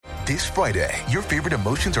This Friday, your favorite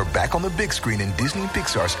emotions are back on the big screen in Disney and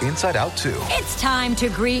Pixar's Inside Out 2. It's time to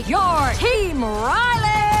greet your Team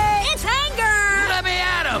Riley. It's anger. Let me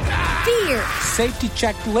at him. Fear. Safety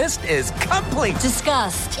checklist is complete.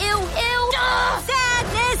 Disgust. Ew.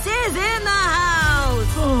 Sadness is in the house.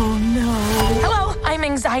 Oh, no. Hello, I'm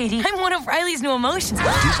anxiety. I'm one of Riley's new emotions.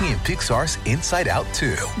 Disney and Pixar's Inside Out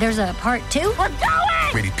 2. There's a part 2? We're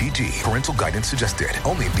going! Rated PG. Parental guidance suggested.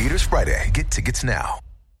 Only in theaters Friday. Get tickets now.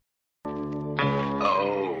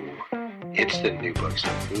 Oh, it's the New Books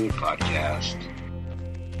and Food podcast.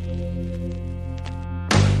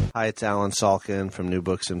 Hi, it's Alan Salkin from New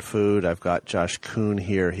Books and Food. I've got Josh Kuhn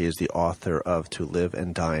here. He is the author of To Live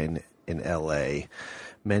and Dine in L.A.,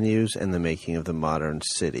 Menus and the Making of the Modern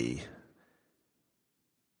City.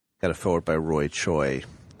 Got a forward by Roy Choi,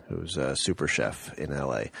 who's a super chef in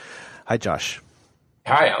L.A. Hi, Josh.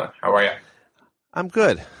 Hi, Alan. How are you? I'm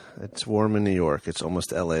good. It's warm in New York. It's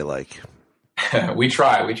almost L.A.-like. We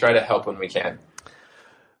try. We try to help when we can.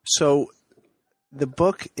 So the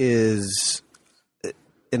book is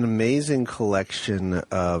an amazing collection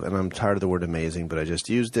of, and I'm tired of the word amazing, but I just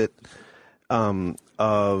used it,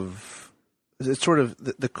 of, it's sort of,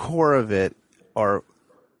 the core of it are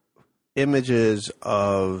images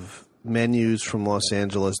of menus from Los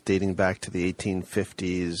Angeles dating back to the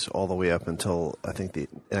 1850s all the way up until, I think, the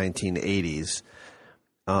 1980s.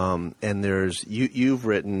 And there's, you've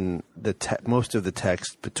written most of the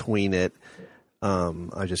text between it.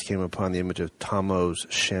 I just came upon the image of Tomo's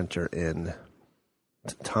Shanter Inn.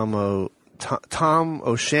 Tom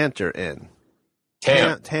O'Shanter Inn.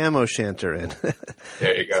 Tam O'Shanter Inn.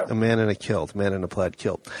 There you go. A man in a kilt, man in a plaid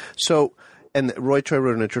kilt. So, and Roy Choi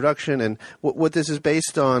wrote an introduction, and what this is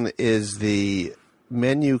based on is the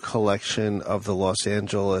menu collection of the Los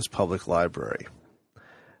Angeles Public Library.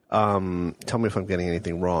 Tell me if I'm getting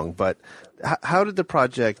anything wrong, but how did the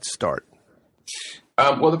project start?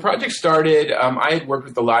 Well, the project started, I had worked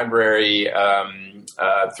with the library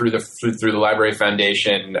through the Library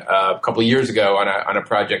Foundation a couple of years ago on a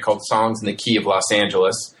project called Songs in the Key of Los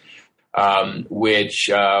Angeles, which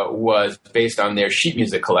was based on their sheet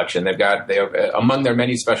music collection. They have among their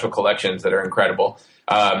many special collections that are incredible.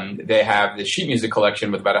 They have the sheet music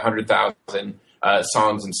collection with about 100,000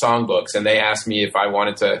 songs and songbooks, and they asked me if I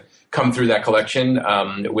wanted to come through that collection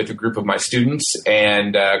with a group of my students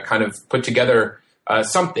and kind of put together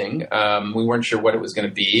something. We weren't sure what it was going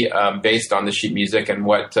to be based on the sheet music and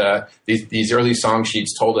what these early song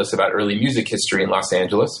sheets told us about early music history in Los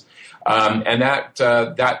Angeles. And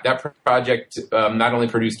that project not only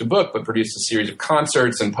produced a book, but produced a series of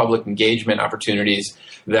concerts and public engagement opportunities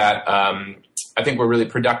that I think were really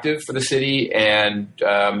productive for the city and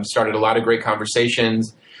started a lot of great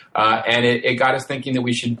conversations. And it got us thinking that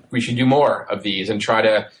we should do more of these and try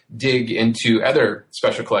to dig into other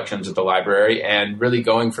special collections at the library. And really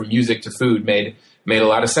going from music to food made a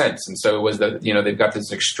lot of sense. And so it was they've got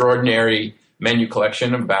this extraordinary menu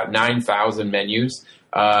collection of about 9,000 menus,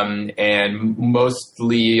 and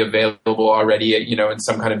mostly available already, in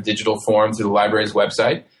some kind of digital form through the library's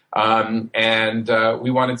website. And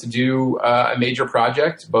we wanted to do a major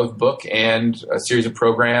project, both book and a series of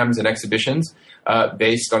programs and exhibitions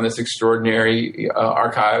based on this extraordinary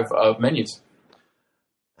archive of menus.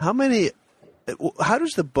 How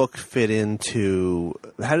does the book fit into,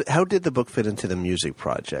 how did the book fit into the music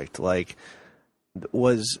project?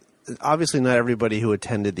 Obviously not everybody who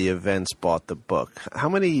attended the events bought the book. How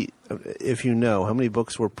many, if you know, how many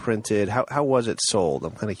books were printed? How was it sold?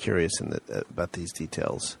 I'm kind of curious about these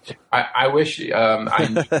details. I wish I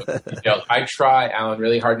knew those details. I try, Alan,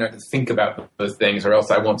 really hard not to think about those things, or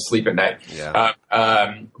else I won't sleep at night. Yeah.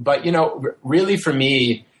 But really for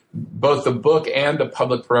me, both the book and the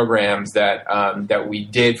public programs that we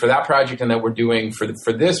did for that project and that we're doing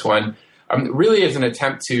for this one really is an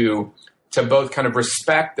attempt to both kind of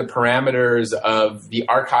respect the parameters of the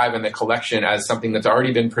archive and the collection as something that's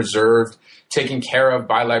already been preserved, taken care of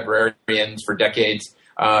by librarians for decades,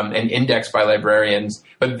 and indexed by librarians.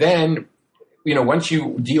 But then, once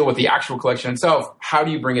you deal with the actual collection itself, how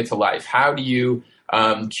do you bring it to life? How do you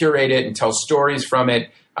curate it and tell stories from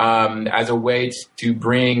it as a way to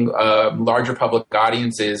bring larger public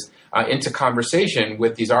audiences into conversation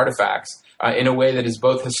with these artifacts? In a way that is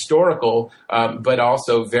both historical, but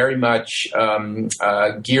also very much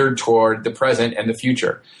geared toward the present and the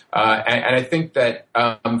future. And I think that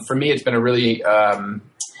for me, it's been a really, I've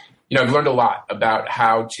learned a lot about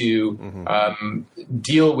how to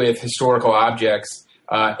deal with historical objects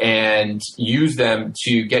and use them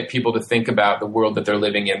to get people to think about the world that they're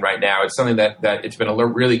living in right now. It's something that it's been a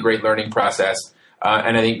really great learning process.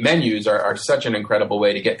 And I think menus are such an incredible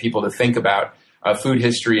way to get people to think about food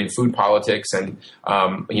history and food politics and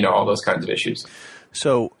all those kinds of issues.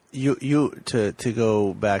 So you to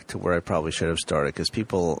go back to where I probably should have started, because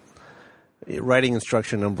people. Writing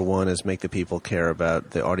instruction number one is make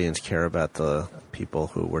the audience care about the people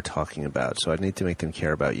who we're talking about. So I need to make them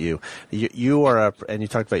care about you. You are and you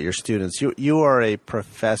talked about your students. You are a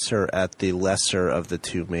professor at the lesser of the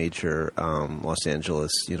two major Los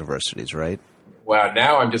Angeles universities, right? Wow,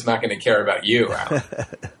 now I'm just not going to care about you, Alan.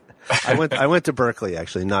 I went to Berkeley,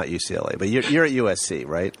 actually, not UCLA, but you're at USC,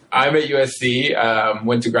 right? I'm at USC,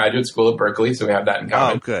 went to graduate school at Berkeley, so we have that in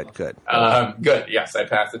common. Oh, good. Good, yes, I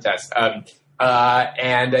passed the test.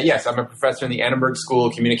 Yes, I'm a professor in the Annenberg School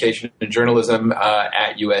of Communication and Journalism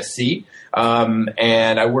at USC.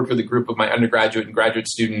 And I worked with a group of my undergraduate and graduate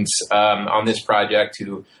students on this project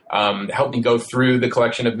who helped me go through the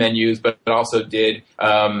collection of menus, but also did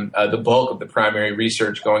the bulk of the primary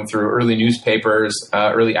research, going through early newspapers,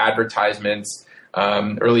 early advertisements,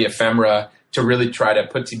 early ephemera, to really try to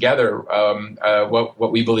put together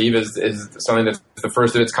what we believe is something that's the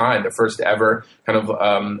first of its kind, the first ever kind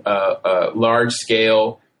of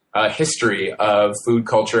large-scale history of food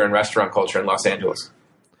culture and restaurant culture in Los Angeles.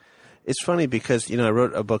 It's funny because, I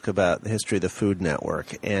wrote a book about the history of the Food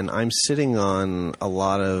Network, and I'm sitting on a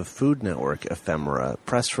lot of Food Network ephemera,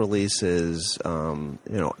 press releases,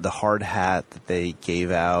 the hard hat that they gave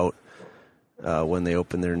out when they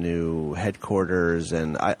opened their new headquarters.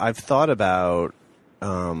 And I've thought about,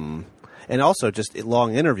 and also just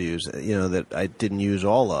long interviews, that I didn't use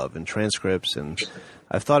all of, and transcripts, and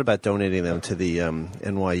I've thought about donating them to the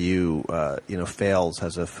NYU, Fails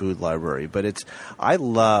has a food library. But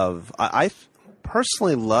I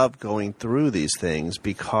personally love going through these things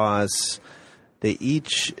because they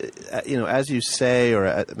each, as you say,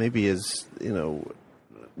 or maybe as, in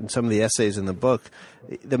some of the essays in the book,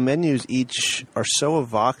 the menus each are so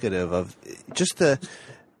evocative of just the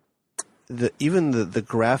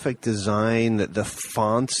graphic design, the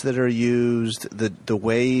fonts that are used, the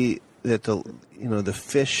way that the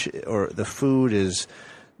fish or the food is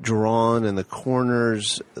drawn in the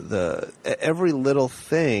corners, every little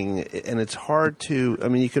thing. And it's hard to,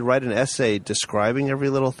 you could write an essay describing every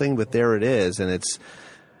little thing, but there it is. And it's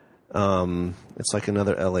like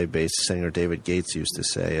another LA-based singer, David Gates, used to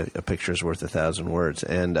say, a picture's worth 1,000 words.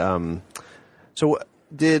 And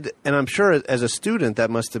and I'm sure as a student, that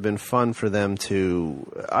must have been fun for them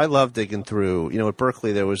I love digging through. At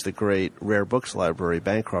Berkeley, there was the great Rare Books Library,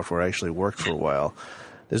 Bancroft, where I actually worked for a while.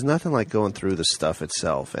 There's nothing like going through the stuff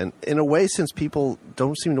itself. And in a way, since people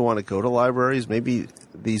don't seem to want to go to libraries, maybe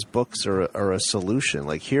these books are a solution.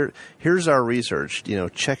 Like, here's our research,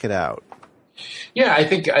 check it out. Yeah, I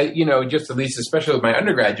think, just at least, especially with my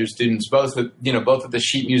undergraduate students, both with the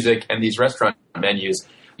sheet music and these restaurant menus,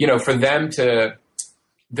 for them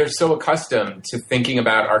they're so accustomed to thinking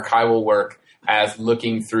about archival work as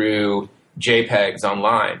looking through JPEGs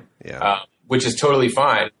online, which is totally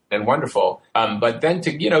fine and wonderful. But then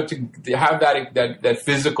to have that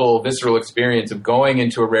physical, visceral experience of going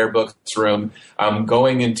into a rare books room,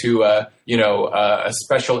 going into a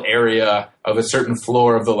special area of a certain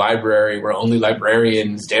floor of the library where only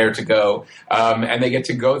librarians dare to go, and they get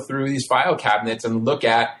to go through these file cabinets and look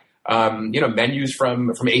at menus from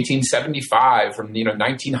 1875, from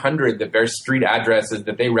 1900 that bear street addresses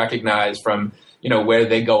that they recognize from where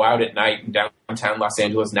they go out at night in downtown Los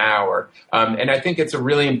Angeles now, and I think it's a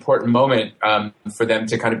really important moment for them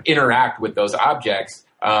to kind of interact with those objects,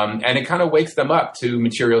 and it kind of wakes them up to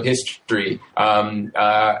material history,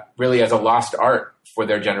 really as a lost art for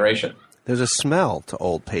their generation. There's a smell to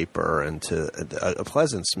old paper, and to a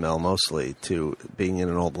pleasant smell mostly to being in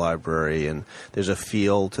an old library, and there's a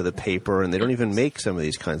feel to the paper, and they don't even make some of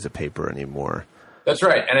these kinds of paper anymore. That's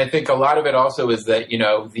right. And I think a lot of it also is that,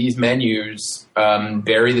 these menus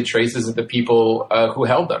bury the traces of the people who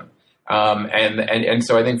held them. And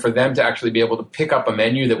so I think for them to actually be able to pick up a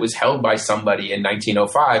menu that was held by somebody in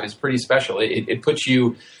 1905 is pretty special. It puts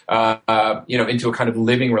you, into a kind of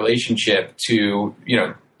living relationship to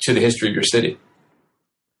the history of your city.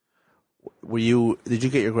 Did you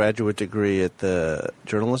get your graduate degree at the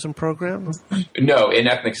journalism program? No, in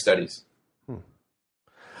ethnic studies.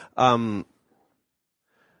 I'm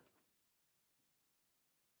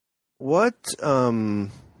reading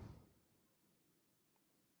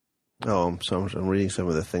some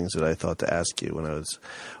of the things that I thought to ask you when I was,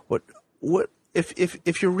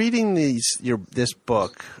 if you're reading this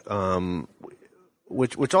book,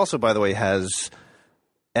 which also, by the way, has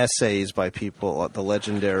essays by people, the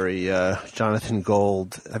legendary Jonathan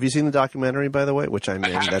Gold. Have you seen the documentary, by the way? Which I'm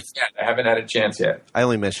in. I haven't had a chance yet. I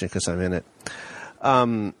only mention it because I'm in it.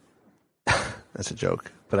 That's a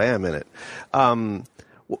joke. but I am in it.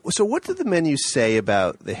 So what did the menu say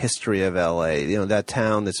about the history of L.A., that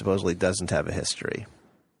town that supposedly doesn't have a history?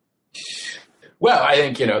 Well, I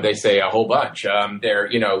think, they say a whole bunch. They're,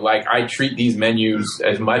 like I treat these menus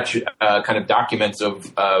as much kind of documents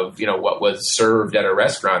of what was served at a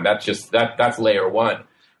restaurant. That's layer one.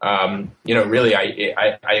 Really,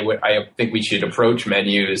 I think we should approach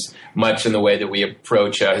menus much in the way that we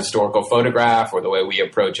approach a historical photograph or the way we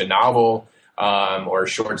approach a novel or a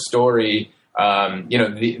short story.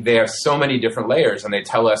 They have so many different layers, and they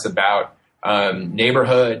tell us about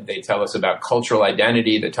neighborhood. They tell us about cultural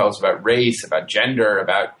identity. They tell us about race, about gender,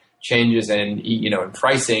 about changes in in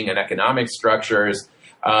pricing and economic structures.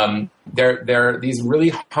 They're these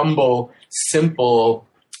really humble, simple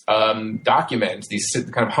documents, these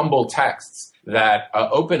kind of humble texts that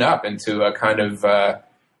open up into a kind of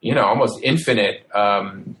almost infinite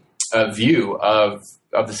view of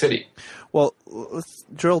the city. Well, let's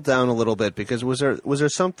drill down a little bit, because was there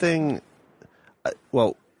something?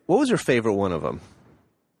 What was your favorite one of them?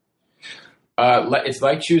 It's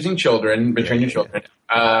like choosing children between your children.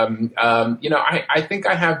 I think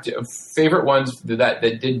I have favorite ones that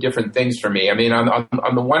did different things for me. I mean,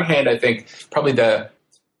 on the one hand, I think probably the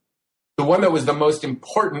one that was the most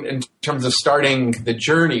important in terms of starting the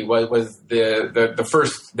journey was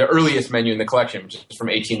the earliest menu in the collection, which is from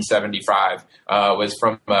 1875. Was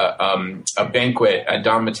from a banquet at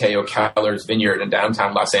Don Mateo Keller's Vineyard in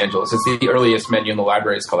downtown Los Angeles. It's the earliest menu in the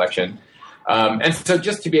library's collection. And so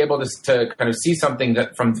just to be able to kind of see something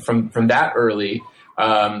that from that early,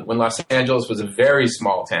 when Los Angeles was a very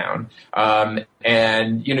small town.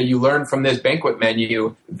 And, you learn from this banquet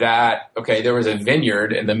menu that, okay, there was a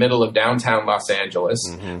vineyard in the middle of downtown Los Angeles.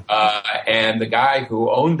 Mm-hmm. And the guy who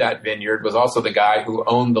owned that vineyard was also the guy who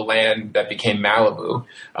owned the land that became Malibu.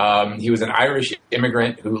 He was an Irish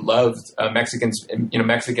immigrant who loved Mexican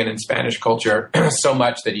and Spanish culture so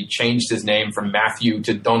much that he changed his name from Matthew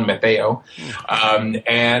to Don Mateo.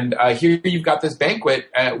 And here you've got this banquet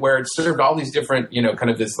where it served all these different, kind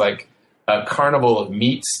of this like carnival of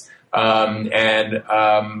meats and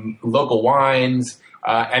local wines.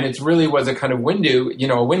 And it really was a kind of window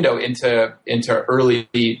into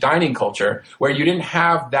early dining culture, where you didn't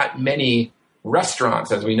have that many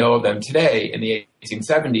restaurants as we know of them today in the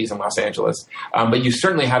 1870s in Los Angeles. But you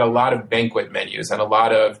certainly had a lot of banquet menus and a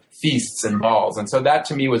lot of feasts and balls. And so that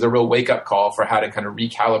to me was a real wake-up call for how to kind of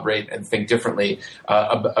recalibrate and think differently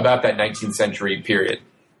about that 19th century period.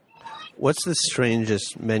 What's the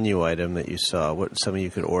strangest menu item that you saw? What's something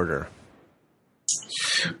you could order?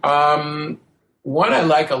 One I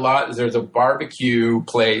like a lot is there's a barbecue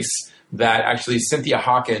place that actually Cynthia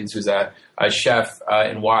Hawkins, who's a chef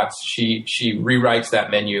in Watts, she rewrites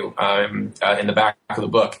that menu in the back of the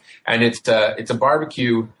book, and it's a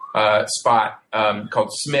barbecue spot called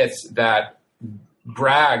Smith's that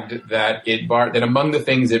bragged that that among the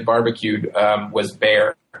things it barbecued was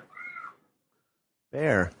bear.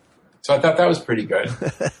 Bear. So I thought that was pretty good.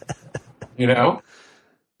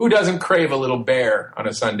 Who doesn't crave a little bear on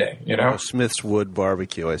a Sunday, Smith's Wood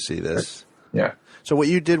Barbecue, I see this. Yeah. So what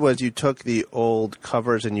you did was you took the old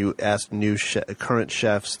covers and you asked current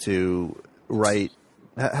chefs to write.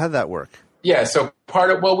 How did that work? Yeah, so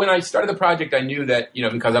when I started the project, I knew that,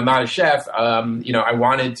 because I'm not a chef, I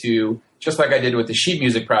wanted to, just like I did with the sheet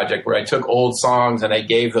music project, where I took old songs and I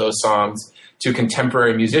gave those songs to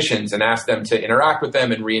contemporary musicians and asked them to interact with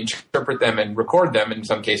them and reinterpret them and record them, in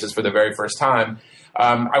some cases for the very first time.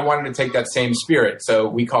 I wanted to take that same spirit. So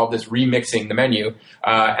we called this remixing the menu.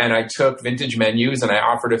 And I took vintage menus and I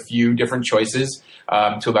offered a few different choices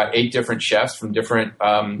to about 8 different chefs from different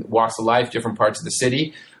walks of life, different parts of the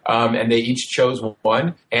city. And they each chose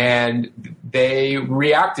one, and they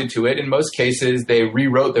reacted to it. In most cases, they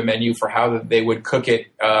rewrote the menu for how they would cook it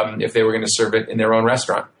if they were going to serve it in their own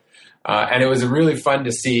restaurant. And it was really fun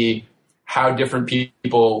to see how different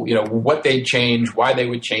people, what they'd change, why they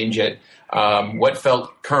would change it, what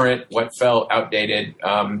felt current, what felt outdated,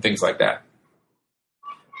 things like that.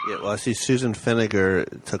 Yeah, well, I see Susan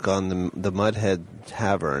Finnegar took on the Mudhead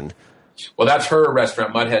Tavern. Well, that's her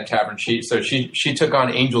restaurant, Mudhead Tavern. She took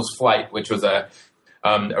on Angel's Flight, which was a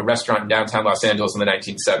restaurant in downtown Los Angeles in the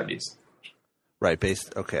 1970s. Right,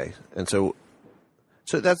 okay, and so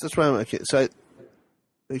that's why I'm okay. So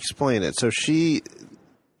explain it. So she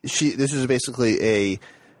this is basically a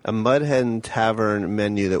Mudhead Tavern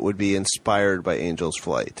menu that would be inspired by Angel's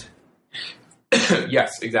Flight.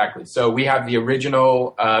 Yes, exactly. So we have the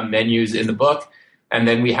original menus in the book, and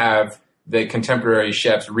then we have the contemporary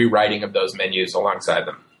chefs' rewriting of those menus alongside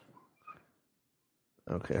them.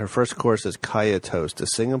 Okay. Her first course is Kaya Toast, a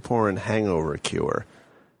Singaporean hangover cure.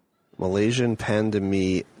 Malaysian panda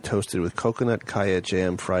mee toasted with coconut, kaya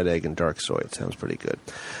jam, fried egg, and dark soy. It sounds pretty good.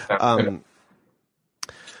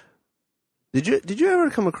 Did you ever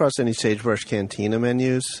come across any Sagebrush Cantina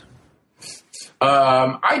menus?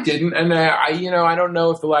 I didn't, and I don't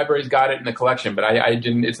know if the library's got it in the collection, but I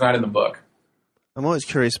didn't. It's not in the book. I'm always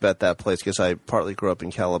curious about that place because I partly grew up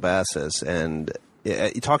in Calabasas, and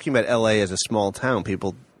talking about LA as a small town,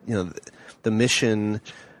 people, the Mission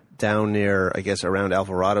down near, I guess, around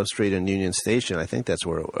Alvarado Street and Union Station, I think that's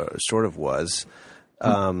where it sort of was.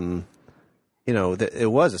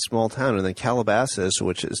 It was a small town, and then Calabasas,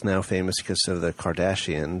 which is now famous because of the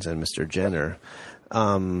Kardashians and Mr. Jenner,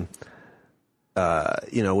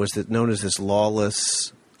 was known as this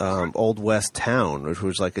lawless Old West town, which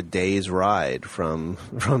was like a day's ride from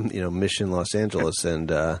Mission, Los Angeles, and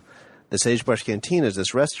the Sagebrush Cantina is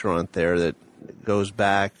this restaurant there that goes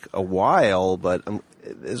back a while, but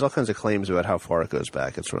there's all kinds of claims about how far it goes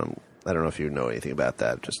back. I don't know if you know anything about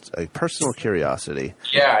that. Just a personal curiosity.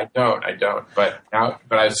 Yeah, I don't. But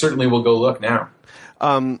I certainly will go look now.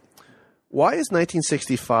 Why is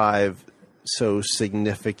 1965 so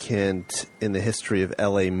significant in the history of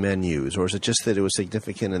LA menus, or is it just that it was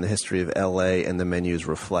significant in the history of LA and the menus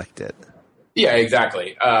reflect it? Yeah,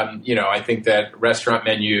 exactly. I think that restaurant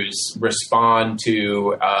menus respond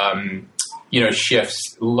to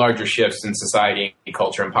larger shifts in society,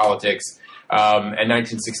 culture, and politics. In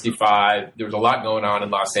 1965, there was a lot going on in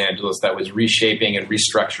Los Angeles that was reshaping and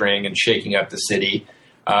restructuring and shaking up the city.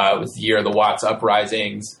 It was the year of the Watts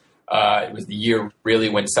uprisings. It was the year really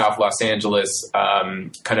when South Los Angeles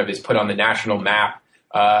kind of is put on the national map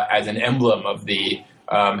as an emblem of the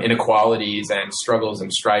inequalities and struggles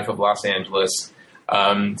and strife of Los Angeles.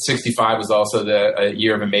 65 was also the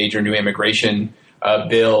year of a major new immigration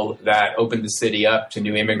bill that opened the city up to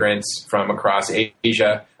new immigrants from across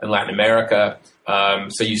Asia and Latin America.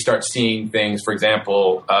 So you start seeing things, for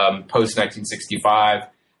example, post-1965,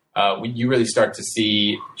 when you really start to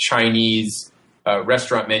see Chinese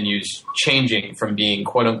restaurant menus changing from being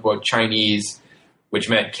quote-unquote Chinese, which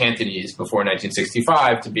meant Cantonese before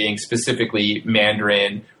 1965, to being specifically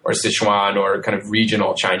Mandarin or Sichuan or kind of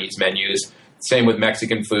regional Chinese menus. Same with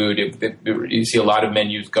Mexican food. You see a lot of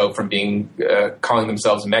menus go from being calling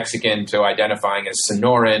themselves Mexican to identifying as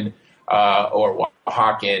Sonoran or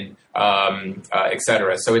Oaxacan, et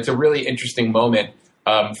cetera. So it's a really interesting moment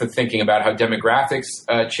for thinking about how demographics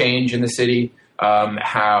change in the city,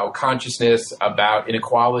 how consciousness about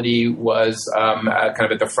inequality was kind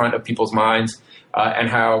of at the front of people's minds, and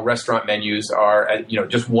how restaurant menus are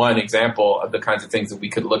just one example of the kinds of things that we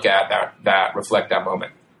could look at that reflect that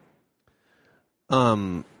moment.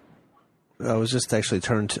 I was just actually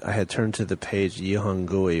I had turned to the page Yihong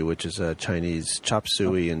Gui, which is a Chinese chop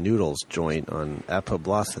suey and noodles joint on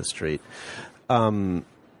Apoblaza Street. When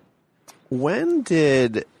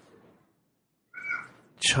did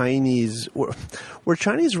were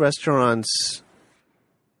Chinese restaurants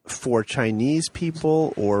for Chinese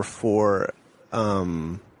people or for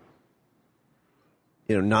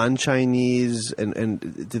non-Chinese,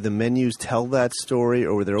 and did the menus tell that story,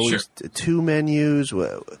 or were there always two menus?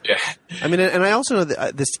 Yeah. I mean, and I also know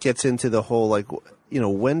that this gets into the whole,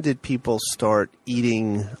 when did people start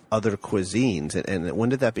eating other cuisines, and when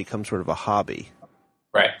did that become sort of a hobby?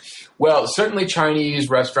 Right. Well, certainly Chinese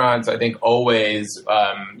restaurants, I think, always,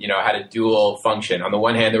 had a dual function. On the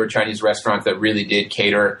one hand, there were Chinese restaurants that really did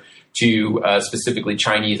cater to specifically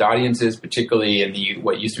Chinese audiences, particularly in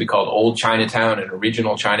what used to be called Old Chinatown and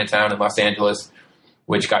original Chinatown in Los Angeles,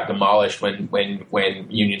 which got demolished when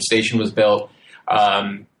Union Station was built.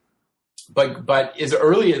 But as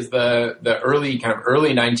early as the early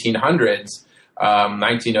 1900s,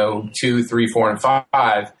 1902, 3, 4, and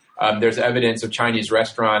 5, there's evidence of Chinese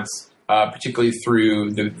restaurants, particularly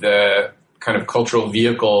through the kind of cultural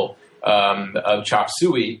vehicle of chop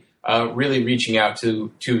suey, really reaching out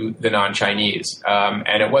to the non-Chinese.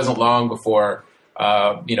 And it wasn't long before,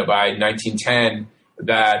 by 1910,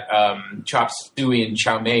 that chop suey and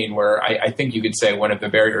chow mein were, I think you could say, one of the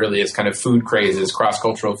very earliest kind of food crazes,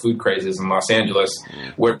 cross-cultural food crazes in Los Angeles,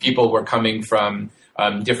 where people were coming from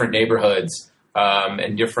different neighborhoods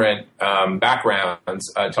and different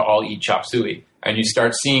backgrounds to all eat chop suey. And you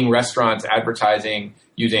start seeing restaurants advertising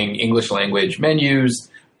using English language menus.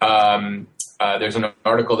 There's an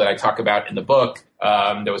article that I talk about in the book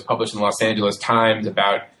that was published in the Los Angeles Times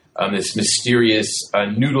about this mysterious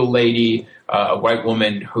noodle lady, a white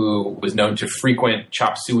woman who was known to frequent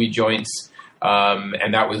chop suey joints.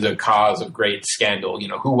 And that was a cause of great scandal.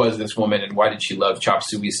 Who was this woman and why did she love chop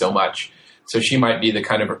suey so much? So she might be the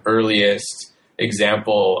kind of earliest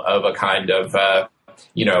example of a kind of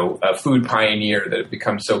a food pioneer that have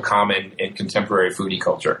become so common in contemporary foodie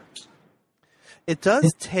culture. It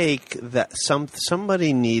does take that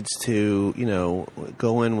somebody needs to,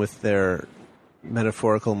 go in with their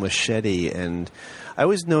metaphorical machete, and I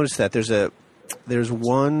always notice that there's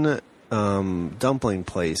one dumpling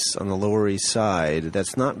place on the Lower East Side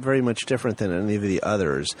that's not very much different than any of the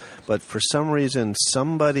others, but for some reason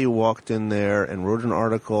somebody walked in there and wrote an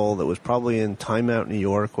article that was probably in Time Out New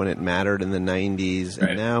York when it mattered in the 90s, right.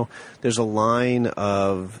 And now there's a line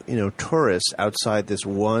of tourists outside this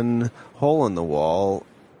one hole in the wall,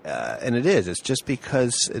 and it's just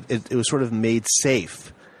because it was sort of made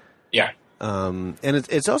safe. Yeah. And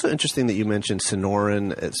it's also interesting that you mentioned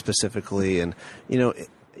Sonoran specifically, and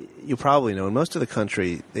you probably know in most of the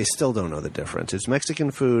country they still don't know the difference. It's Mexican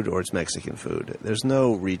food or it's Mexican food. There's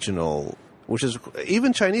no regional, which is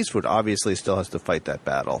even Chinese food obviously still has to fight that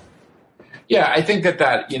battle. Yeah, I think that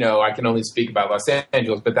I can only speak about Los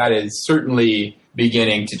Angeles, but that is certainly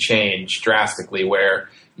beginning to change drastically. Where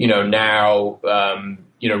now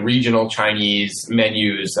regional Chinese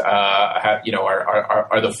menus are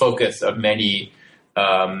the focus of many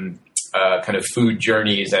kind of food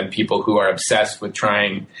journeys and people who are obsessed with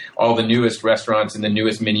trying all the newest restaurants and the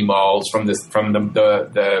newest mini malls from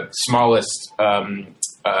the smallest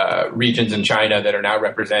regions in China that are now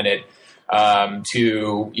represented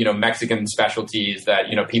to Mexican specialties that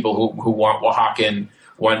people who want Oaxacan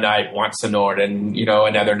one night want Sonora and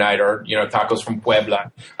another night or tacos from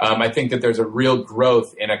Puebla. I think that there's a real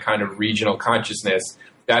growth in a kind of regional consciousness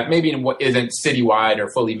that maybe isn't citywide or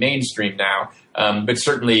fully mainstream now, but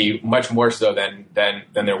certainly much more so than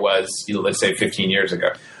there was, let's say, 15 years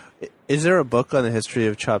ago. Is there a book on the history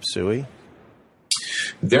of chop suey?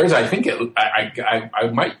 There's, I think,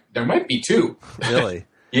 there might be two. Really?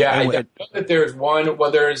 Yeah, I know that there's one.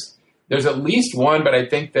 Well, there's at least one, but I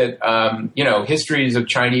think that histories of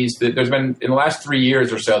Chinese. There's been in the last 3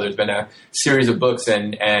 years or so. There's been a series of books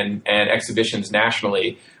and exhibitions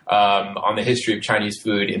nationally on the history of Chinese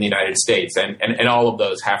food in the United States, and all of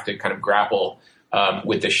those have to kind of grapple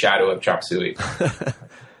with the shadow of chop suey.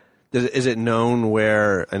 Is it known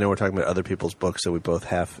where? I know we're talking about other people's books, so we both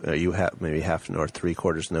have. You have maybe half or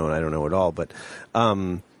 3/4 know, and I don't know at all. But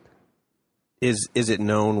is it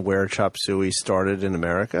known where chop suey started in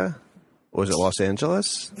America? Was it Los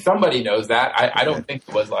Angeles? Somebody knows that. I don't think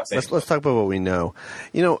it was Los Angeles. Let's talk about what we know.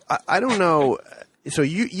 I don't know. So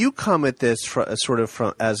you come at this sort of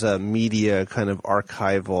from as a media kind of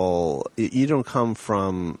archival. You don't come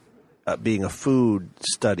from being a food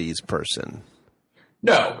studies person.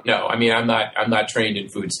 No. I mean, I'm not trained in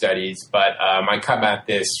food studies, but I come at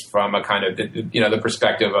this from a kind of the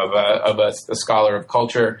perspective of a scholar of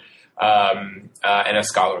culture and a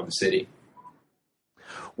scholar of the city.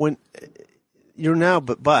 When you're now,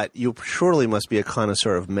 but you surely must be a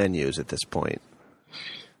connoisseur of menus at this point.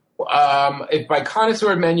 If by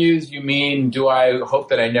connoisseur of menus you mean, do I hope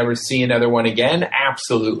that I never see another one again?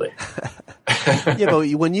 Absolutely. Yeah, but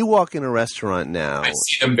when you walk in a restaurant now, I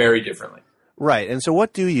see them very differently. Right, and so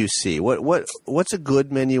what do you see? What's a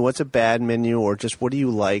good menu? What's a bad menu? Or just what do you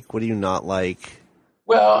like? What do you not like?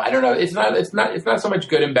 Well, I don't know. It's not so much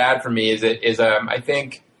good and bad for me. I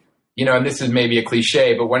think, and this is maybe a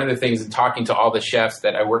cliche, but one of the things in talking to all the chefs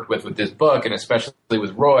that I worked with this book, and especially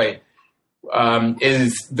with Roy,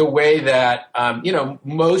 is the way that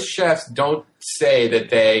most chefs don't say that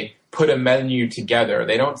they put a menu together.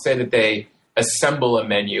 They don't say that they assemble a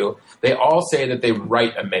menu. They all say that they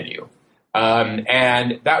write a menu.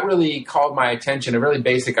 And that really called my attention, a really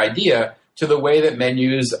basic idea, to the way that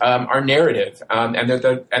menus are narrative, and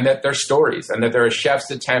that they're stories, and that they're a chef's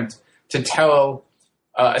attempt to tell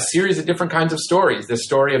a series of different kinds of stories. The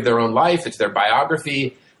story of their own life, it's their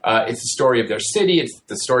biography, it's the story of their city, it's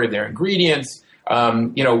the story of their ingredients,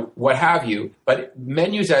 what have you. But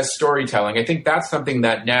menus as storytelling, I think that's something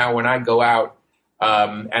that now when I go out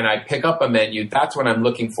and I pick up a menu, that's what I'm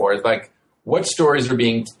looking for. Is like, what stories are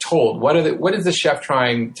being told? What is the chef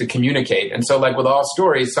trying to communicate? And so, like with all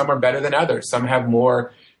stories, some are better than others. Some have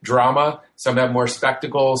more drama, some have more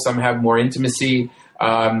spectacle, some have more intimacy.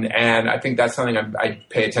 And I think that's something I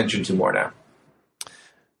pay attention to more now.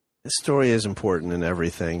 The story is important in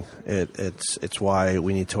everything. It's why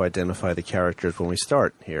we need to identify the characters when we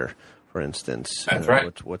start here, for instance. That's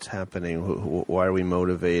right. What's happening? Why are we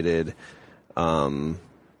motivated?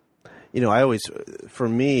 I always, for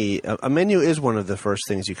me, a menu is one of the first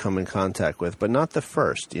things you come in contact with, but not the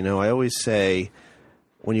first. I always say,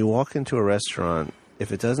 when you walk into a restaurant,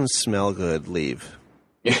 if it doesn't smell good, leave.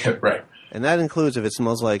 Yeah, right. And that includes if it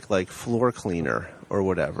smells like floor cleaner or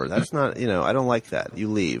whatever. That's not, I don't like that. You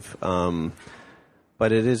leave.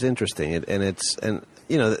 But it is interesting, and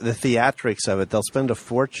the theatrics of it. They'll spend a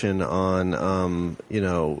fortune on,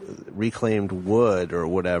 reclaimed wood or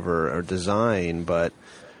whatever, or design. But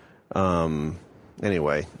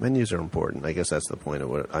anyway, menus are important. I guess that's the point of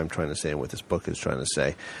what I'm trying to say and what this book is trying to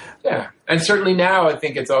say. Yeah. And certainly now I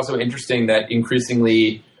think it's also interesting that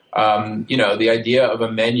increasingly, the idea of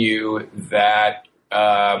a menu that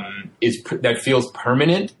that feels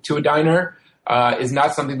permanent to a diner is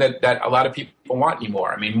not something that a lot of people want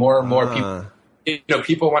anymore. I mean, more and more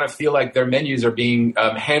people want to feel like their menus are being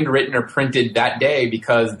handwritten or printed that day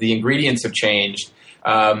because the ingredients have changed.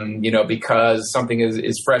 Because something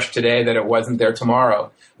is fresh today that it wasn't there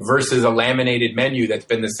tomorrow, versus a laminated menu that's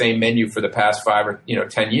been the same menu for the past 5 or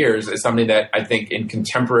 10 years is something that I think in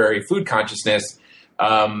contemporary food consciousness,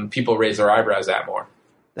 people raise their eyebrows at more.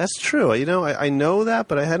 That's true. I know that,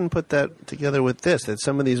 but I hadn't put that together with this, that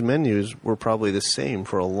some of these menus were probably the same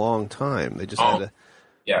for a long time. They just had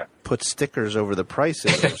to put stickers over the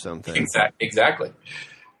prices or something. Exactly.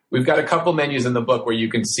 We've got a couple menus in the book where you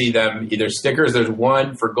can see them, either stickers. There's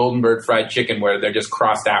one for Golden Bird Fried Chicken where they're just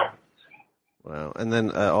crossed out. Wow. And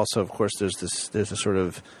then also, of course, there's a sort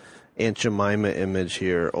of Aunt Jemima image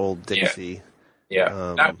here, Old Dixie.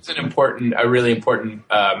 Yeah. That was a really important,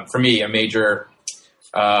 for me, a major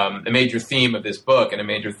theme of this book, and a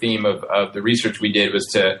major theme of the research we did was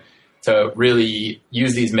to really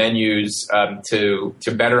use these menus to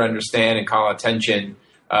better understand and call attention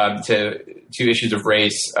to issues of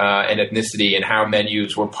race and ethnicity, and how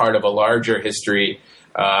menus were part of a larger history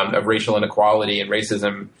of racial inequality and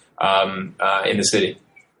racism in the city.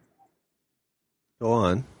 Go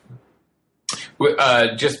on.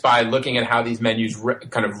 Just by looking at how these menus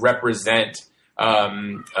kind of represent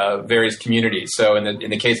various communities. So in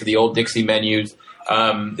the case of the Old Dixie menus,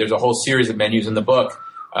 there's a whole series of menus in the book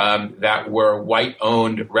that were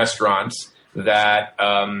white-owned restaurants that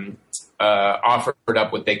offered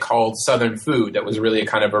up what they called Southern food. That was really a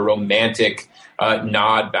kind of a romantic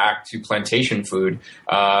nod back to plantation food,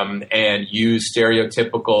 and used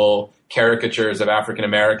stereotypical caricatures of African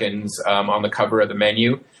Americans on the cover of the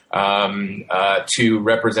menu to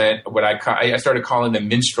represent what I started calling them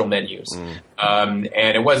minstrel menus. And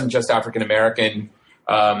it wasn't just African American,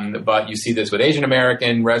 but you see this with Asian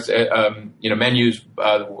American menus,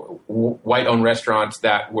 white-owned restaurants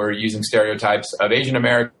that were using stereotypes of Asian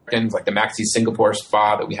Americans, like the Maxi Singapore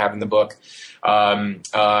Spa that we have in the book, and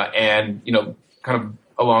kind of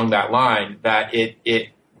along that line, that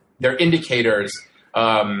they're indicators.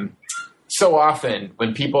 So often,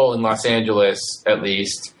 when people in Los Angeles, at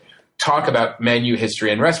least, talk about menu history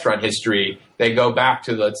and restaurant history, they go back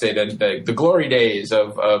to, let's say, the glory days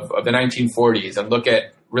of the 1940s and look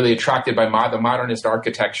at, really attracted by the modernist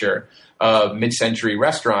architecture of mid-century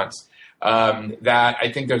restaurants, that I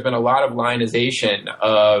think there's been a lot of lionization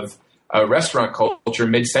of restaurant culture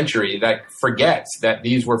mid-century that forgets that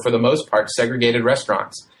these were, for the most part, segregated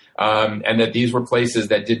restaurants. And that these were places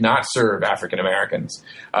that did not serve African Americans.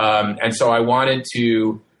 And so I wanted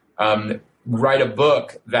to write a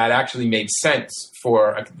book that actually made sense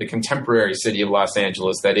for the contemporary city of Los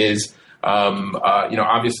Angeles that is,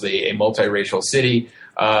 obviously a multiracial city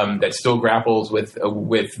that still grapples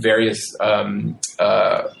with various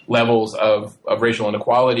levels of racial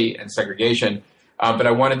inequality and segregation. But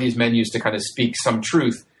I wanted these menus to kind of speak some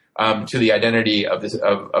truth to the identity of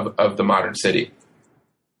the modern city.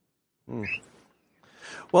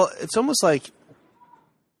 Well, it's almost like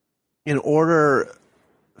in order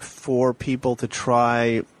for people to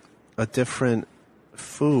try a different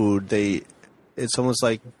food, it's almost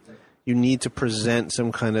like you need to present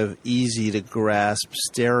some kind of easy to grasp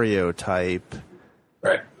stereotype.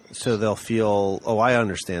 Right. So they'll feel, oh, I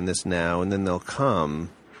understand this now, and then they'll come.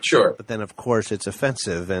 Sure. But then, of course, it's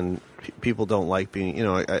offensive, and people don't like being,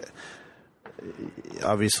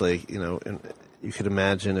 obviously, you could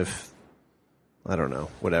imagine if, I don't know,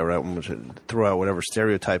 whatever, throw out whatever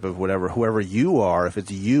stereotype of whoever you are, if it's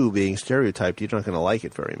you being stereotyped, you're not going to like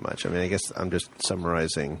it very much. I mean, I guess I'm just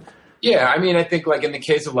summarizing. Yeah, I mean, I think like in the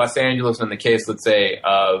case of Los Angeles, in the case, let's say,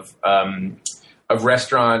 of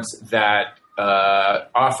restaurants that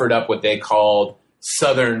offered up what they called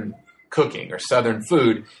Southern cooking or Southern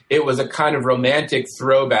food, it was a kind of romantic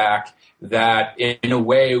throwback that in a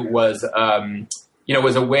way was a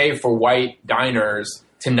way for white diners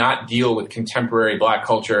to not deal with contemporary black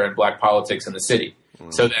culture and black politics in the city.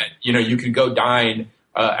 So that, you could go dine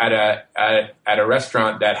at a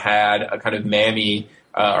restaurant that had a kind of Mammy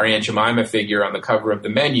or Aunt Jemima figure on the cover of the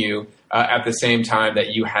menu, at the same time that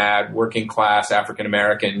you had working class African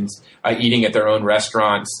Americans eating at their own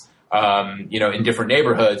restaurants, in different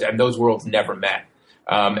neighborhoods, and those worlds never met.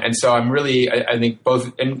 And so I'm really, I think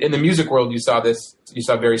both in the music world, you saw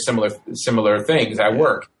very similar things at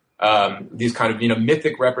work. These kind of,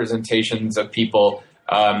 mythic representations of people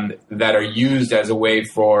that are used as a way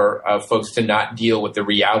for folks to not deal with the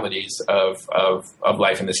realities of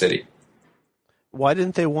life in the city. Why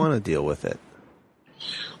didn't they want to deal with it?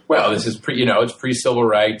 Well, this is it's pre-civil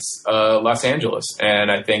rights Los Angeles,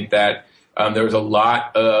 and I think that there was a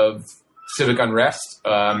lot of civic unrest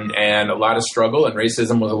and a lot of struggle, and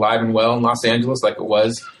racism was alive and well in Los Angeles, like it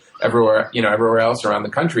was everywhere else around the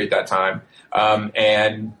country at that time.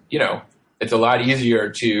 And it's a lot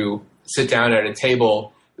easier to sit down at a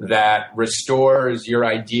table that restores your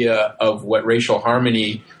idea of what racial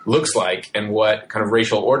harmony looks like and what kind of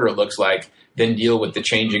racial order looks like than deal with the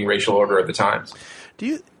changing racial order of the times.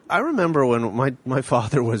 I remember when my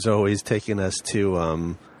father was always taking us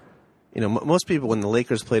to, most people, when the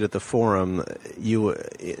Lakers played at the Forum,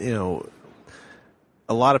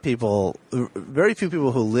 a lot of people, very few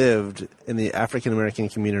people who lived in the African American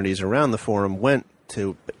communities around the Forum went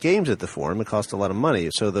to games at the Forum. It cost a lot of money.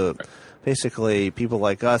 So basically people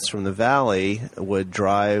like us from the Valley would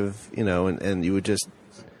drive, and you would just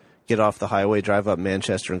get off the highway, drive up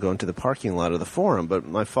Manchester and go into the parking lot of the Forum. But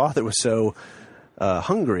my father was so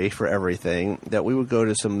hungry for everything that we would go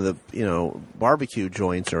to some of the, barbecue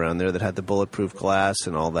joints around there that had the bulletproof glass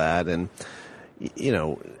and all that. And,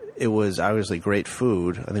 it was obviously great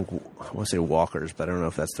food. I think I want to say Walker's, but I don't know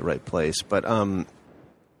if that's the right place. But but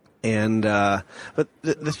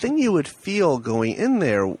the thing you would feel going in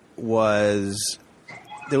there was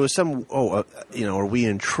there was some. Are we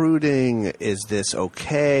intruding? Is this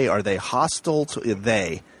okay? Are they hostile to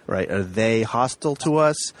they? Right? Are they hostile to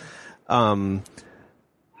us? And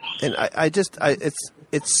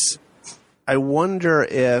I wonder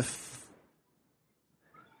if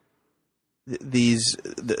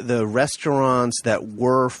the restaurants that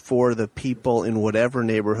were for the people in whatever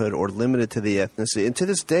neighborhood or limited to the ethnicity, and to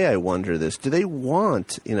this day I wonder this, do they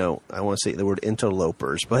want, I want to say the word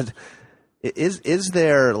interlopers, but is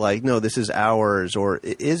there like, no, this is ours, or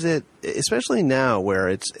is it, especially now where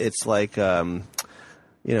it's like,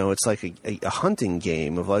 it's like a hunting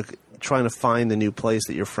game of like trying to find the new place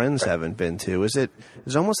that your friends haven't been to.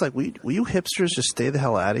 It's almost like, will you hipsters just stay the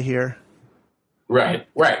hell out of here? Right.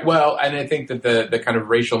 Well, and I think that the kind of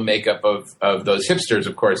racial makeup of those hipsters,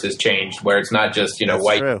 of course, has changed, where it's not just,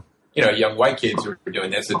 white, true. Young white kids who are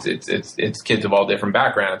doing this. It's kids of all different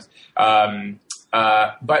backgrounds. But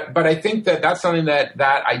I think that's something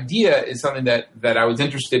that idea is something that I was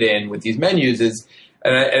interested in with these menus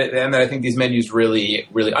and that I think these menus really,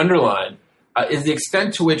 really underline, is the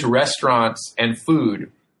extent to which restaurants and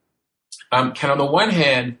food can, on the one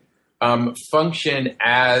hand, function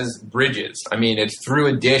as bridges. I mean, it's through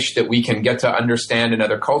a dish that we can get to understand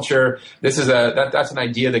another culture. This is that's an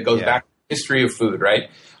idea that goes back to the history of food, right?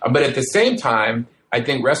 But at the same time, I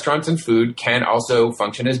think restaurants and food can also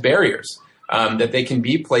function as barriers, that they can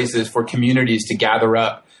be places for communities to gather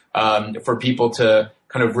up, for people to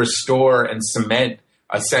kind of restore and cement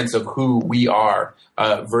a sense of who we are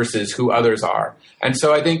versus who others are. And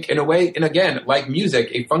so I think in a way, and again, like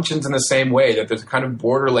music, it functions in the same way, that there's a kind of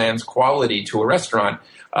Borderlands quality to a restaurant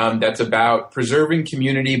that's about preserving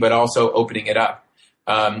community, but also opening it up.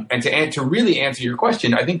 And to really answer your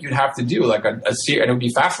question, I think you'd have to do like a series, and it would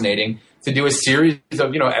be fascinating to do a series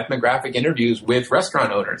of, ethnographic interviews with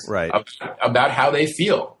restaurant owners, right, about how they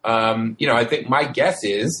feel. I think my guess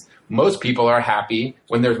is most people are happy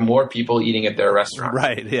when there's more people eating at their restaurant.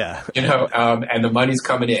 Right, yeah. And the money's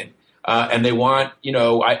coming in. And they want,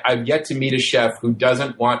 I've yet to meet a chef who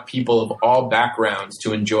doesn't want people of all backgrounds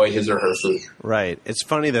to enjoy his or her food. Right. It's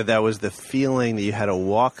funny that was the feeling that you had to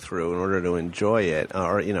walk through in order to enjoy it,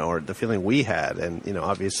 or the feeling we had. And,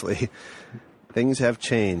 obviously things have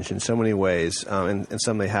changed in so many ways, and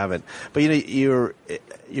some they haven't. But, you're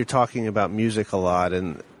talking about music a lot,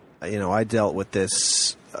 and, I dealt with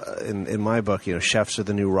this in my book. Chefs are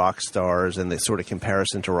the new rock stars, and the sort of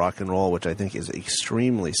comparison to rock and roll, which I think is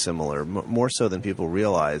extremely similar, more so than people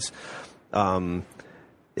realize,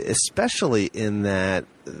 especially in that,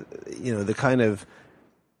 the kind of,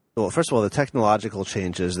 well, first of all, the technological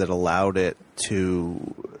changes that allowed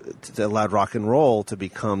allowed rock and roll to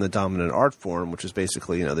become the dominant art form, which is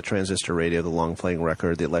basically, the transistor radio, the long playing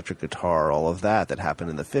record, the electric guitar, all of that happened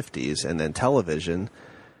in the 50s, and then television.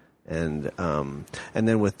 And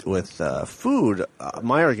then with food,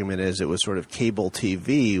 my argument is it was sort of cable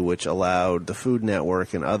TV, which allowed the Food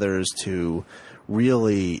Network and others to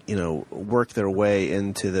really, work their way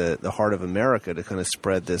into the heart of America to kind of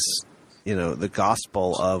spread this the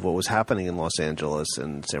gospel of what was happening in Los Angeles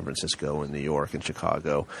and San Francisco and New York and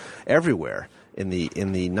Chicago, everywhere in the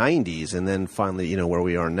 90s, and then finally, where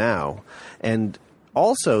we are now. And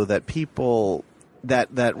also that people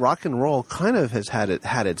that rock and roll kind of has had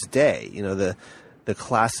its day, the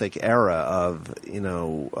classic era of,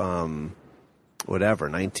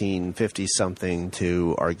 1950 something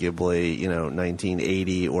to arguably,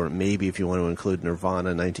 1980, or maybe if you want to include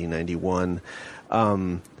Nirvana, 1991.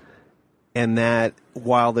 And that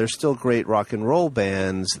while there's still great rock and roll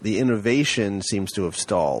bands, the innovation seems to have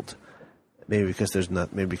stalled. Maybe because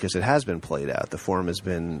it has been played out. The form has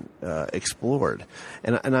been explored,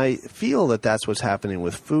 and I feel that that's what's happening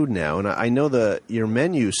with food now. And I know your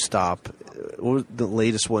menu stop. The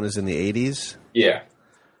latest one is in the 80s. Yeah.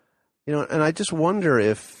 And I just wonder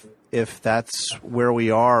if that's where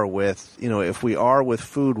we are with if we are with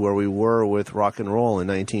food where we were with rock and roll in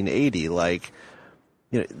 1980. Like,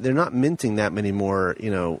 they're not minting that many more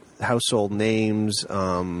household names.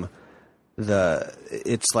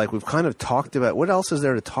 It's like we've kind of talked about what else is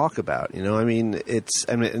there to talk about,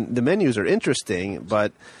 the menus are interesting,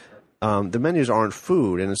 but the menus aren't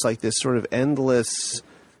food, and it's like this sort of endless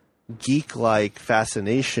geek-like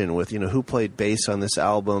fascination with who played bass on this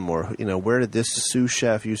album, or where did this sous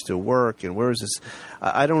chef used to work, and where is this.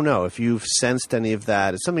 I don't know if you've sensed any of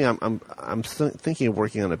that. It's something I'm thinking of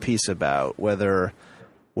working on a piece about, whether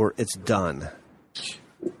it's done.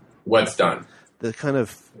 What's done? The kind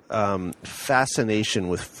of fascination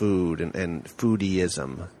with food and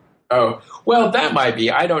foodieism. Oh, well, that might be.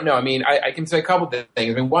 I don't know. I mean, I can say a couple of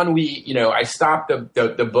things. I mean, one, I stopped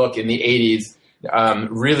the book in the 80s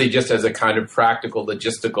really just as a kind of practical,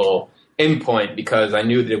 logistical endpoint, because I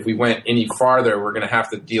knew that if we went any farther, we're going to have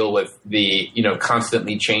to deal with the,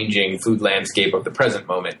 constantly changing food landscape of the present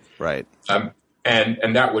moment. Right.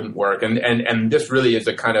 And that wouldn't work. And this really is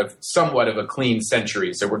a kind of somewhat of a clean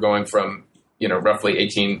century. So we're going from roughly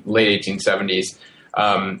late 1870s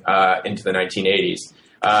into the 1980s.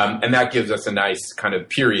 And that gives us a nice kind of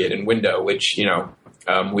period and window, which,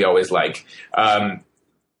 we always like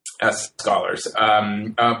as scholars.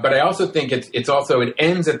 But I also think it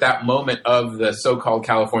ends at that moment of the so-called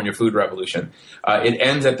California food revolution. It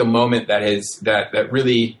ends at the moment that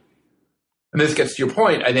really, and this gets to your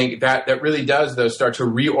point, I think that really does, though, start to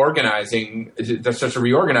reorganize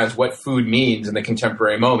what food means in the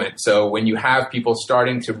contemporary moment. So when you have people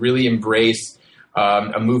starting to really embrace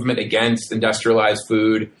a movement against industrialized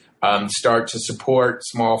food, start to support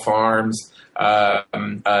small farms,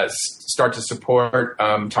 start to support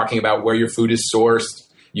talking about where your food is sourced,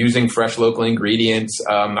 using fresh local ingredients,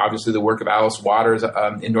 obviously the work of Alice Waters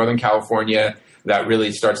in Northern California, that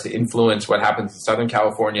really starts to influence what happens in Southern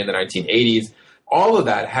California in the 1980s. All of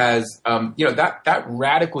that has, that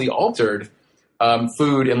radically altered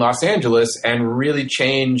food in Los Angeles and really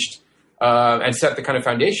changed and set the kind of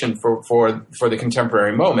foundation for the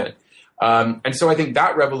contemporary moment. And so I think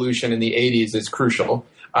that revolution in the 80s is crucial.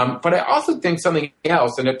 But I also think something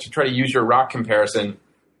else, and to try to use your rock comparison,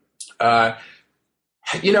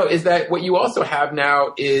 is that what you also have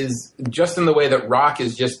now is just in the way that rock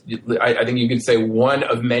is just, I think you could say, one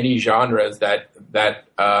of many genres that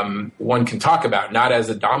one can talk about, not as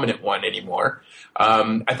a dominant one anymore.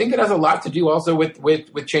 I think it has a lot to do also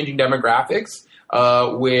with changing demographics,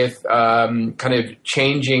 with kind of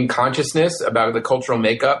changing consciousness about the cultural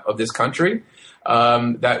makeup of this country.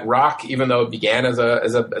 That rock, even though it began as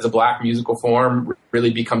a black musical form,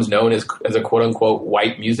 really becomes known as a quote unquote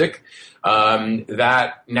white music.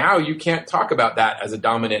 That now you can't talk about that as a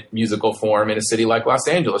dominant musical form in a city like Los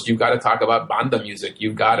Angeles. You've got to talk about banda music.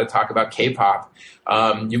 You've got to talk about K-pop.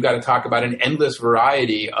 You've got to talk about an endless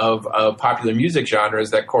variety of popular music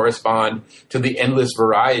genres that correspond to the endless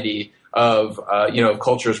variety of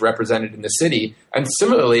cultures represented in the city. And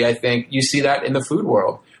similarly, I think you see that in the food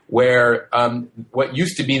world, where what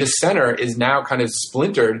used to be the center is now kind of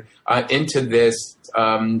splintered into this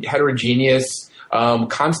heterogeneous,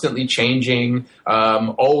 constantly changing,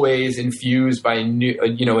 always infused by a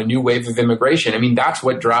new wave of immigration. I mean, that's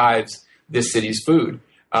what drives this city's food.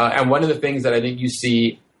 And one of the things that I think you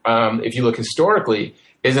see, if you look historically,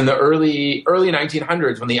 is in the early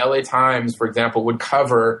 1900s, when the LA Times, for example, would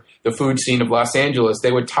cover the food scene of Los Angeles,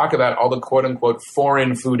 they would talk about all the quote unquote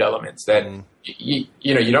foreign food elements that you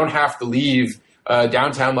don't have to leave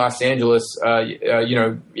downtown Los Angeles.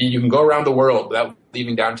 You can go around the world without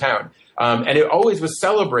leaving downtown. And it always was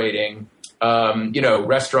celebrating,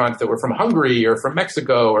 restaurants that were from Hungary or from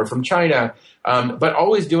Mexico or from China, but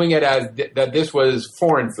always doing it as that this was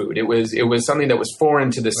foreign food. It was something that was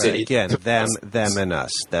foreign to the city. Again, them and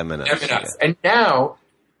us. Yeah. And now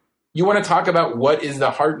you want to talk about what is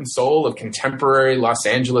the heart and soul of contemporary Los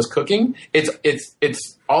Angeles cooking?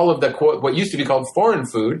 It's all of the what used to be called foreign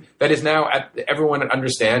food that is now everyone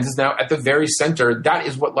understands is now at the very center. That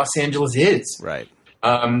is what Los Angeles is. Right.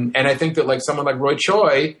 And I think that like someone like Roy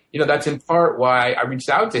Choi, that's in part why I reached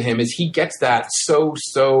out to him, is he gets that so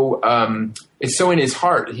it's so in his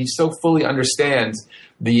heart. He so fully understands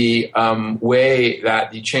the way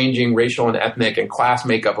that the changing racial and ethnic and class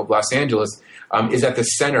makeup of Los Angeles is at the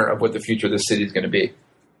center of what the future of the city is going to be.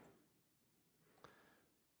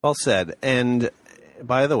 Well said. And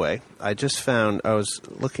by the way, I was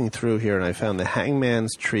looking through here and I found the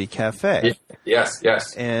Hangman's Tree Cafe.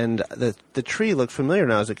 Yes. And the tree looked familiar.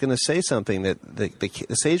 Now, I was going to say something that the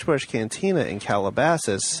Sagebrush Cantina in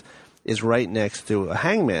Calabasas is right next to a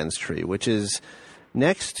Hangman's Tree, which is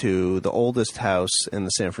next to the oldest house in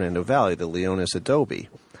the San Fernando Valley, the Leonis Adobe.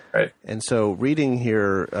 Right. And so reading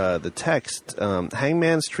here the text,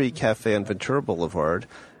 Hangman's Tree Cafe on Ventura Boulevard,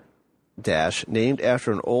 named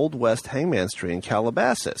after an Old West hangman's tree in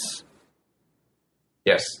Calabasas.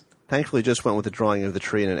 Yes. Thankfully, just went with the drawing of the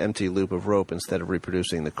tree in an empty loop of rope instead of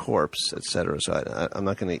reproducing the corpse, etc. So I'm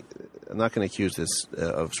not going to accuse this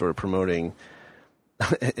of sort of promoting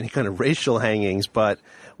any kind of racial hangings, but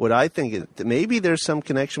what I think is maybe there's some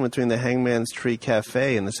connection between the Hangman's Tree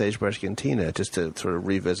Cafe and the Sagebrush Cantina, just to sort of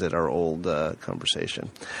revisit our old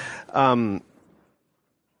conversation.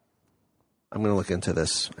 I'm going to look into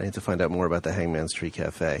this. I need to find out more about the Hangman's Tree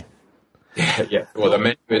Cafe. Yeah. Well,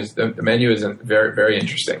 the menu is very, very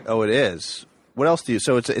interesting. Oh, it is. What else do you?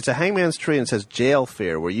 So it's a Hangman's Tree and it says jail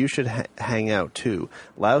fare where you should hang out too.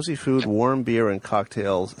 Lousy food, warm beer and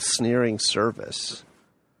cocktails, sneering service.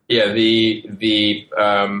 Yeah. The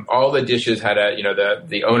all the dishes had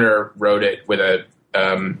the owner wrote it with a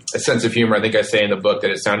sense of humor. I think I say in the book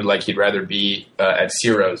that it sounded like he'd rather be at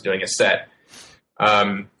Ciro's doing a set.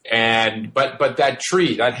 But that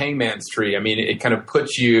tree, that Hangman's Tree, I mean, it kind of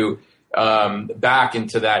puts you back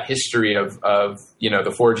into that history of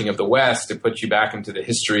the forging of the West. It puts you back into the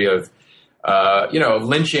history of of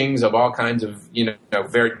lynchings, of all kinds of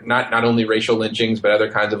very not only racial lynchings but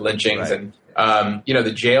other kinds of lynchings. Right. And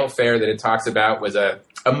the jail fare that it talks about was a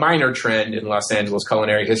minor trend in Los Angeles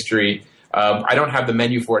culinary history. I don't have the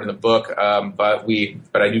menu for it in the book, but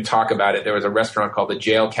I do talk about it. There was a restaurant called the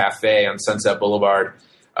Jail Cafe on Sunset Boulevard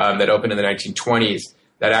that opened in the 1920s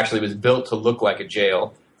that actually was built to look like a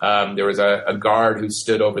jail. There was a guard who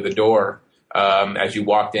stood over the door as you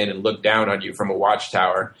walked in and looked down on you from a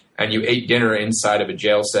watchtower, and you ate dinner inside of a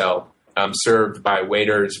jail cell served by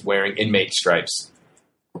waiters wearing inmate stripes.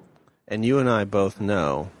 And you and I both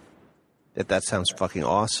know that sounds fucking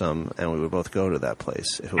awesome, and we would both go to that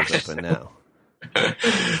place if it was open now.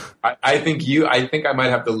 I think I might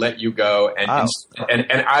have to let you go, and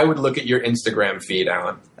I would look at your Instagram feed,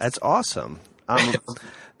 Alan. That's awesome.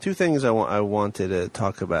 Two things I wanted to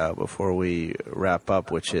talk about before we wrap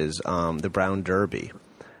up, which is the Brown Derby.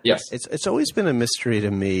 Yes, it's always been a mystery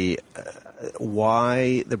to me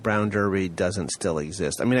why the Brown Derby doesn't still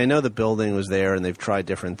exist. I mean, I know the building was there and they've tried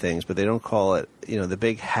different things, but they don't call it, the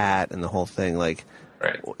big hat and the whole thing. Like,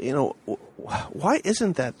 right. Why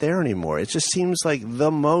isn't that there anymore? It just seems like the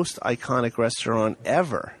most iconic restaurant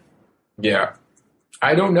ever. Yeah.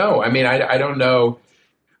 I don't know. I mean, I don't know.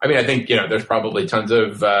 I mean, I think, there's probably tons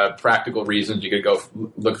of practical reasons. You could go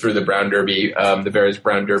look through the Brown Derby, the various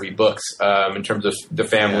Brown Derby books in terms of the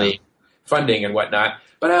family funding and whatnot.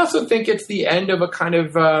 But I also think it's the end of a kind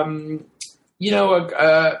of, an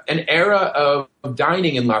era of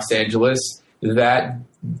dining in Los Angeles that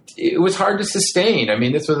it was hard to sustain. I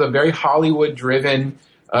mean, this was a very Hollywood-driven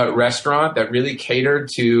restaurant that really catered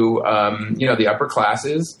to, the upper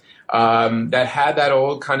classes, that had that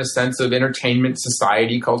old kind of sense of entertainment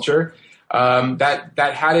society culture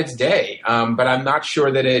that had its day. But I'm not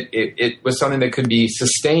sure that it was something that could be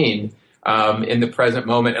sustained in the present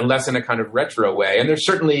moment, unless in a kind of retro way. And there's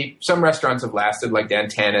certainly some restaurants have lasted, like Dan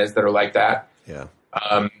Tana's, that are like that. Yeah.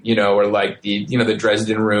 Or like the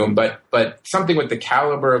Dresden Room, but something with the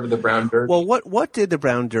caliber of the Brown Derby. Well, what did the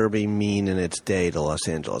Brown Derby mean in its day to Los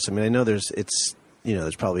Angeles? I mean, I know there's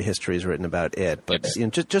probably histories written about it, but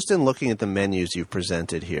just in looking at the menus you've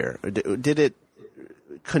presented here, did it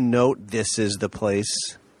connote this is the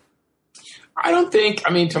place? I don't think.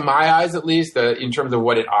 I mean, to my eyes at least, in terms of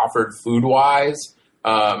what it offered food-wise,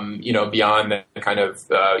 beyond the kind of,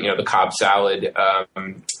 the Cobb salad,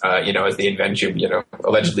 as the invention,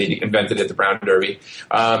 allegedly invented at the Brown Derby.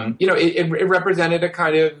 It represented a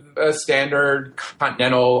kind of a standard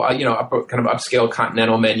continental, kind of upscale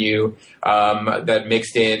continental menu that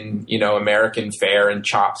mixed in, American fare and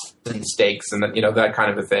chops and steaks and, that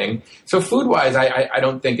kind of a thing. So food-wise, I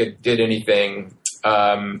don't think it did anything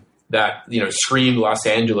that, screamed Los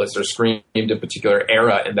Angeles or screamed a particular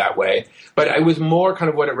era in that way. But it was more kind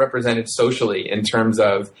of what it represented socially in terms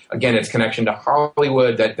of, again, its connection to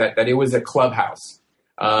Hollywood, that it was a clubhouse.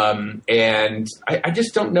 And I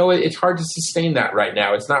just don't know. It's hard to sustain that right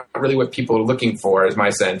now. It's not really what people are looking for, is my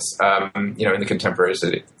sense, in the contemporary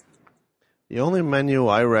city. The only menu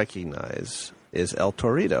I recognize is El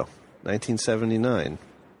Torito, 1979.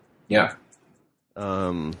 Yeah.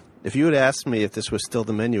 If you had asked me if this was still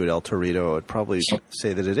the menu at El Torito, I would probably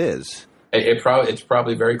say that it is. It's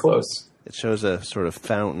probably very close. It shows a sort of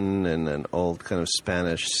fountain and an old kind of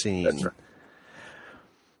Spanish scene. That's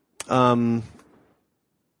right.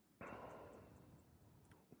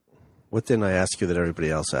 What didn't I ask you that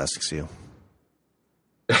everybody else asks you?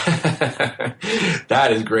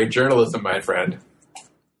 That is great journalism, my friend.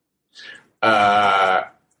 I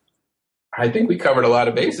think we covered a lot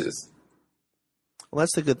of bases. Well,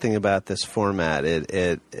 that's the good thing about this format.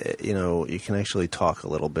 It you can actually talk a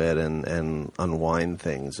little bit and unwind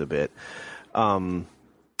things a bit. One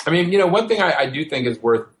thing I do think is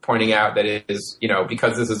worth pointing out that is,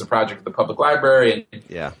 because this is a project of the public library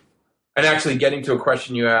and actually getting to a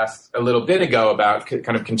question you asked a little bit ago about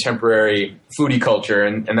kind of contemporary foodie culture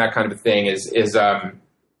and that kind of a thing and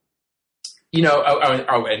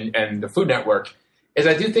the Food Network. Is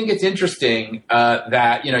I do think it's interesting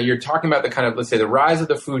that, you're talking about the kind of, let's say, the rise of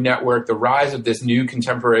the Food Network, the rise of this new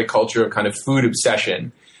contemporary culture of kind of food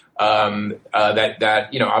obsession that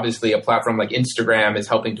obviously a platform like Instagram is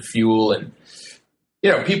helping to fuel. And,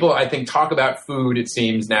 people, I think, talk about food, it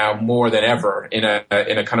seems now more than ever in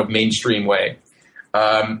a kind of mainstream way.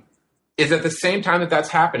 Is at the same time that that's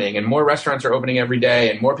happening and more restaurants are opening every day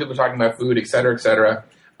and more people are talking about food, et cetera, et cetera.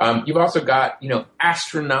 You've also got,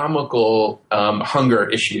 astronomical hunger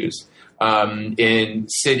issues in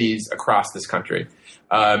cities across this country.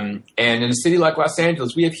 And in a city like Los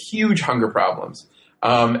Angeles, we have huge hunger problems.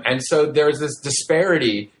 And so there's this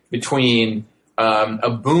disparity between a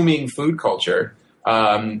booming food culture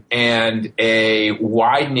and a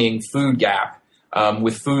widening food gap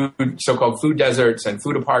with so-called food deserts and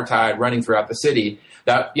food apartheid running throughout the city.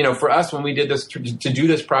 That, for us, when we did this, to do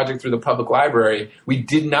this project through the public library, we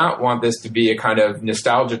did not want this to be a kind of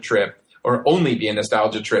nostalgia trip or only be a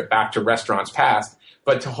nostalgia trip back to restaurants past,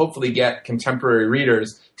 but to hopefully get contemporary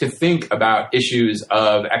readers to think about issues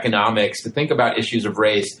of economics, to think about issues of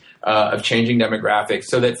race, of changing demographics,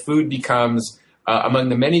 so that food becomes, among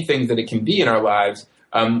the many things that it can be in our lives,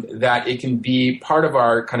 that it can be part of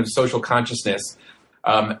our kind of social consciousness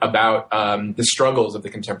about the struggles of the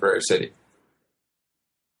contemporary city.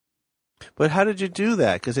 But how did you do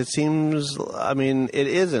that? Because it seems, it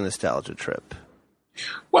is a nostalgia trip.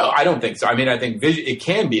 Well, I don't think so. I think it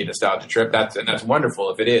can be a nostalgia trip. That's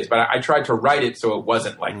wonderful if it is. But I tried to write it so it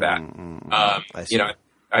wasn't like that.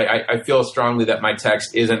 I feel strongly that my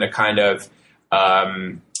text isn't a kind of,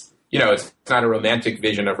 it's not a romantic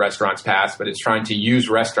vision of restaurants past, but it's trying to use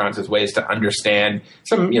restaurants as ways to understand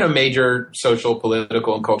some, major social,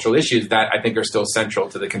 political, and cultural issues that I think are still central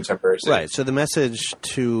to the contemporary city. Right. So the message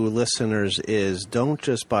to listeners is don't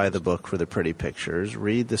just buy the book for the pretty pictures.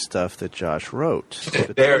 Read the stuff that Josh wrote.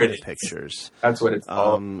 There it is. Pictures. That's what it's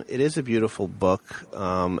called. It is a beautiful book.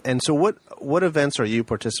 And so what events are you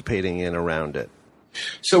participating in around it?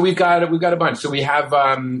 So we've got a bunch. So we have,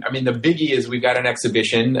 the biggie is we've got an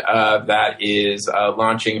exhibition that is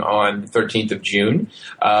launching on the 13th of June.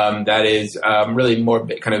 That is really more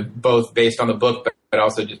kind of both based on the book, but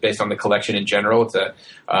also just based on the collection in general. It's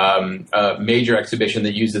a major exhibition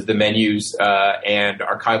that uses the menus and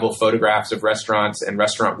archival photographs of restaurants and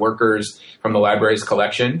restaurant workers from the library's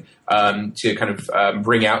collection to kind of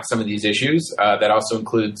bring out some of these issues. That also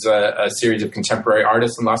includes a series of contemporary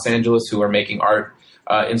artists in Los Angeles who are making art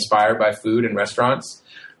inspired by food and restaurants.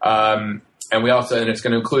 And it's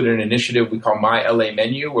going to include an initiative we call My LA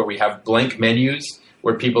Menu, where we have blank menus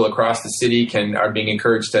where people across the city are being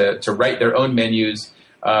encouraged to write their own menus,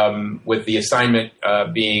 with the assignment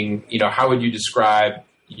being, how would you describe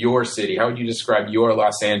your city? How would you describe your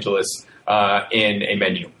Los Angeles in a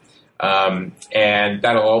menu? And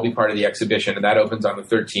that'll all be part of the exhibition, and that opens on the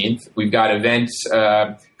 13th. We've got events,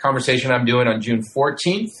 conversation I'm doing on June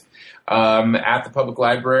 14th. At the public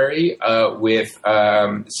library with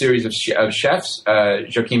a series of chefs,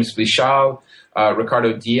 Joachim Splichal,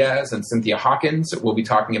 Ricardo Diaz and Cynthia Hawkins will be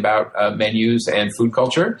talking about menus and food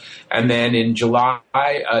culture. And then in July,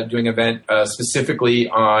 doing an event specifically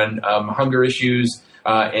on hunger issues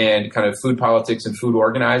and kind of food politics and food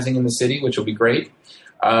organizing in the city, which will be great.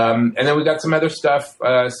 And then we've got some other stuff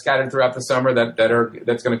scattered throughout the summer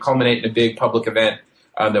that's going to culminate in a big public event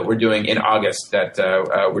that we're doing in August that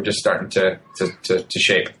we're just starting to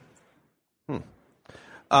shape.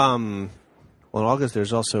 Well, in August,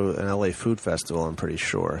 there's also an LA Food Festival, I'm pretty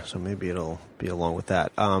sure. So maybe it'll be along with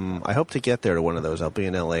that. I hope to get there to one of those. I'll be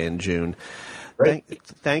in LA in June.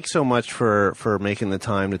 Thanks so much for making the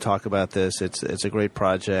time to talk about this. It's a great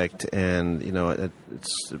project. And, you know,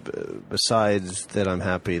 it's besides that, I'm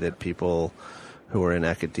happy that people who are in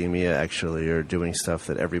academia actually are doing stuff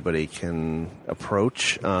that everybody can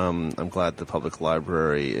approach. I'm glad the public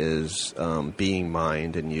library is being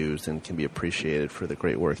mined and used and can be appreciated for the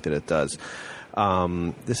great work that it does.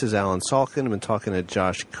 This is Alan Salkin. I've been talking to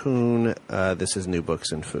Josh Kuhn. This is New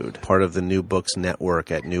Books and Food, part of the New Books Network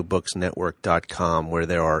at newbooksnetwork.com, where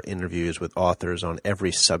there are interviews with authors on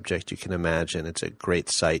every subject you can imagine. It's a great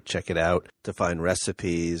site. Check it out to find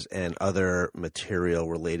recipes and other material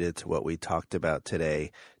related to what we talked about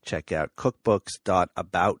today. Check out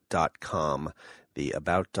cookbooks.about.com, the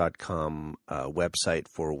about.com website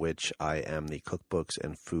for which I am the cookbooks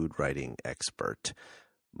and food writing expert.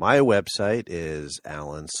 My website is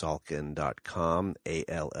alansalkin.com,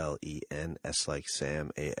 ALLEN, S like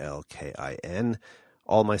Sam, ALKIN.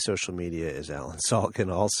 All my social media is Alan Salkin.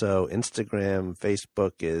 Also, Instagram,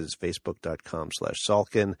 Facebook is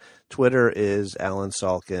facebook.com/Salkin. Twitter is Alan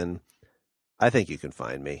Salkin. I think you can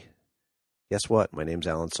find me. Guess what? My name's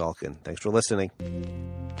Alan Salkin. Thanks for listening.